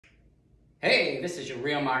Hey, this is your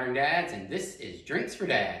Real Modern Dads, and this is Drinks for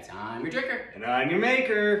Dads. I'm your drinker. And I'm your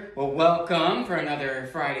maker. Well, welcome for another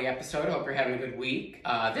Friday episode. Hope you're having a good week.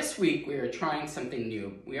 This week, we are trying something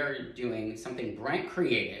new. We are doing something Brent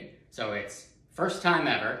created, so it's first time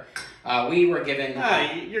ever. We were given...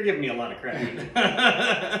 You're giving me a lot of credit.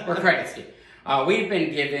 Or credits to you. We've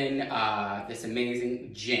been given this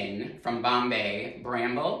amazing gin from Bombay,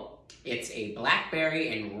 Bramble. It's a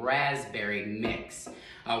blackberry and raspberry mix.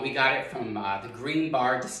 We got it from the Green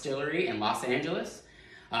Bar Distillery in Los Angeles.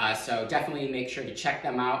 So definitely make sure to check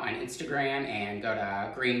them out on Instagram and go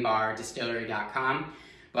to greenbardistillery.com.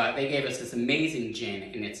 But they gave us this amazing gin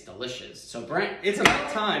and it's delicious. So Brent... It's about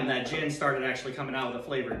time that gin started actually coming out with a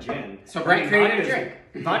flavored gin. So Brent created a drink.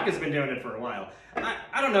 Vodka's been doing it for a while.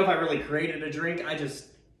 I don't know if I really created a drink. I just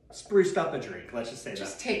spruced up a drink. Let's just say that.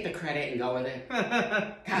 Just take the credit and go with it.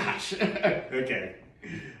 Gosh. Okay.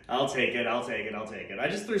 I'll take it. I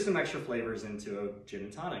just threw some extra flavors into a gin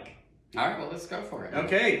and tonic. All right, well, let's go for it.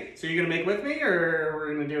 Okay, so you're going to make with me, or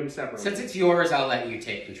we're going to do them separately? Since it's yours, I'll let you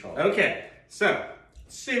take control. Okay, so,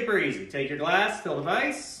 super easy. Take your glass, fill with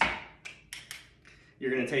ice.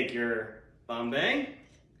 You're going to take your Bombay,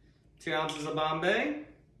 2 ounces of Bombay,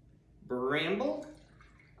 Bramble.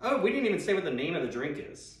 Oh, we didn't even say what the name of the drink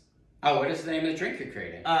is. Oh, what is the name of the drink you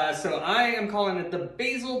created? So I am calling it the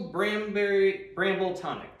Basil Bramble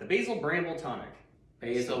Tonic. The Basil Bramble Tonic.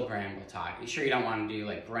 Basil Bramble Tonic. You sure you don't want to do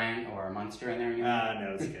like Brent or a Munster in there?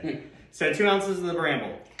 No, it's good. So 2 ounces of the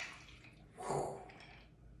Bramble.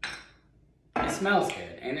 It smells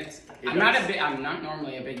good, and I'm not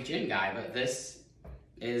normally a big gin guy, but this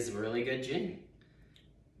is really good gin.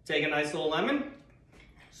 Take a nice little lemon,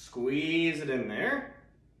 squeeze it in there.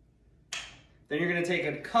 Then you're going to take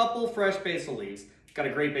a couple fresh basil leaves. Got a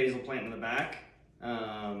great basil plant in the back.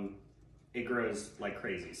 It grows like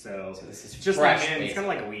crazy, so this is just fresh like basil. It's kind of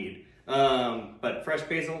like a weed, but fresh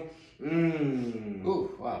basil.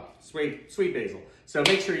 Ooh, wow, sweet basil. So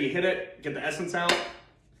make sure you hit it, get the essence out,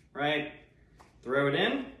 right? Throw it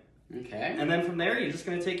in. Okay. And then from there, you're just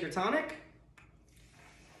going to take your tonic,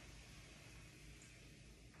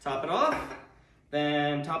 top it off,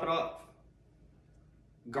 then top it off.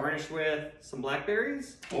 Garnish with some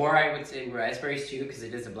blackberries. Or I would say raspberries too, because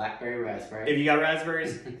it is a blackberry raspberry. If you got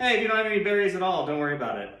raspberries, hey, if you don't have any berries at all, don't worry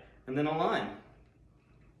about it. And then a lime.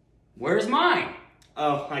 Where's mine?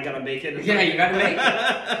 Oh, I gotta make it. Yeah, you gotta make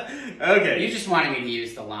it. Okay. You just wanted me to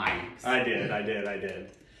use the lime. I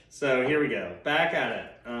did. So here we go. Back at it.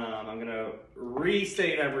 I'm gonna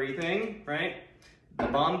restate everything, right? The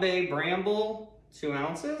Bombay Bramble, 2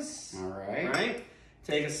 ounces. All right. Right?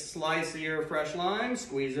 Take a slice of your fresh lime,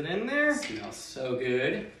 squeeze it in there. Smells so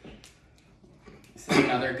good. This is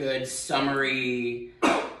another good summery,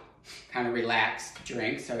 kind of relaxed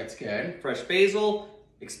drink, so it's good. Fresh basil,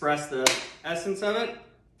 express the essence of it,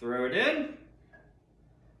 throw it in.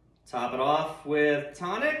 Top it off with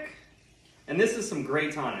tonic. And this is some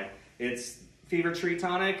great tonic. It's Fever Tree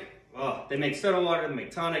Tonic. Oh, they make soda water, they make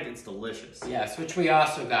tonic, it's delicious. Yes, which we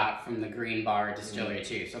also got from the Green Bar Distillery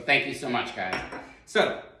too. So thank you so much, guys.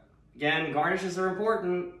 So, again, garnishes are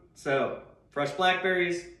important. So, fresh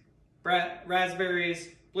blackberries, raspberries,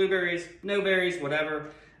 blueberries, no berries,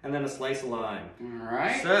 whatever, and then a slice of lime. All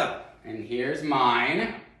right. So, and here's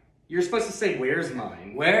mine. You're supposed to say, where's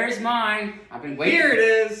mine? Where's mine? I've been waiting. Here it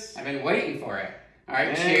is. I've been waiting for it. All right,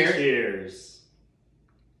 and cheers. Cheers.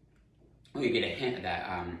 Oh, you get a hint of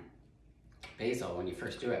that basil when you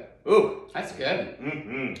first do it. Ooh. That's good.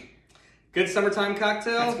 Mm-hmm. Good summertime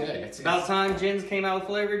cocktail. That's good. It's about time gins came out with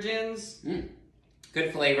flavored gins.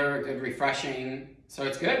 Good flavor, good refreshing. So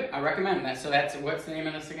it's good. I recommend that. So what's the name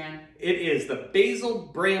of this again? It is the Basil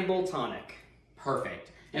Bramble Tonic.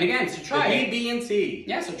 Perfect. And again, so try it. BB&T.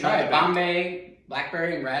 Yeah, so try it. Bombay,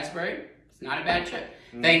 blackberry, and raspberry. It's not a bad chip.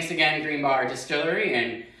 Thanks again, Green Bar Distillery,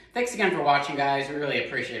 and thanks again for watching, guys. We really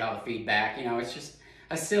appreciate all the feedback. You know, it's just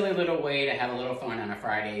a silly little way to have a little fun on a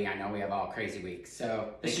Friday. I know we have all crazy weeks.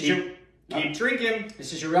 So Keep drinking.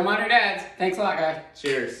 This is your Real Modern Dads. Thanks a lot, guys.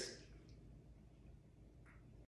 Cheers.